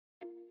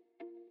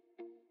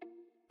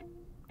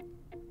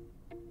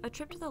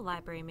trip to the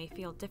library may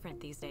feel different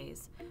these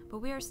days, but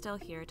we are still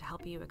here to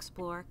help you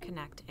explore,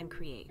 connect, and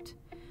create.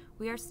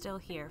 We are still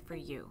here for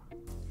you.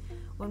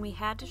 When we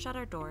had to shut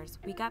our doors,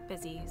 we got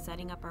busy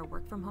setting up our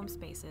work-from-home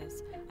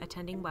spaces,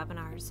 attending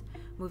webinars,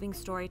 moving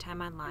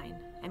Storytime online,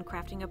 and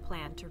crafting a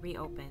plan to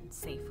reopen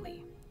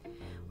safely.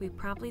 We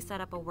promptly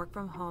set up a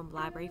work-from-home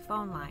library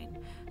phone line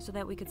so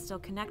that we could still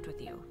connect with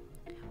you.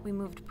 We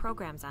moved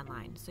programs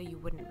online so you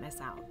wouldn't miss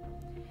out.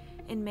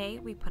 In May,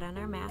 we put on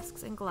our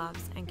masks and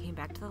gloves and came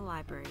back to the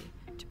library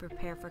to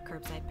prepare for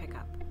curbside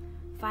pickup.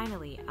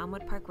 Finally,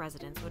 Elmwood Park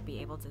residents would be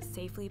able to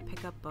safely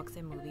pick up books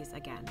and movies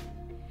again.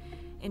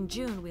 In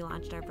June, we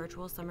launched our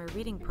virtual summer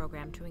reading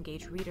program to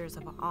engage readers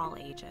of all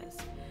ages.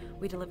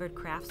 We delivered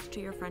crafts to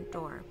your front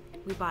door.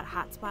 We bought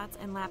hotspots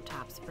and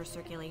laptops for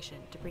circulation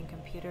to bring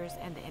computers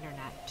and the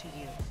internet to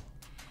you.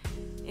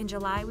 In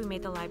July, we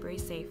made the library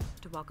safe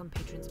to welcome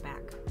patrons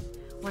back.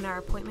 When our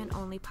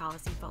appointment-only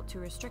policy felt too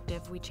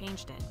restrictive, we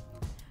changed it.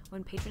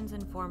 When patrons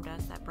informed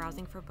us that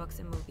browsing for books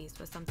and movies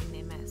was something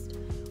they missed,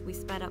 we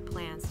sped up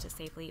plans to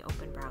safely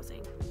open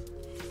browsing.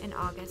 In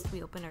August,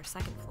 we opened our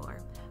second floor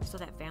so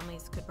that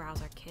families could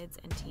browse our kids'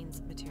 and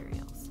teens'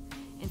 materials.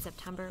 In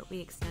September,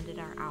 we extended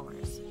our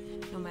hours.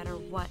 No matter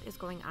what is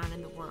going on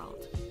in the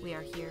world, we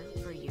are here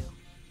for you.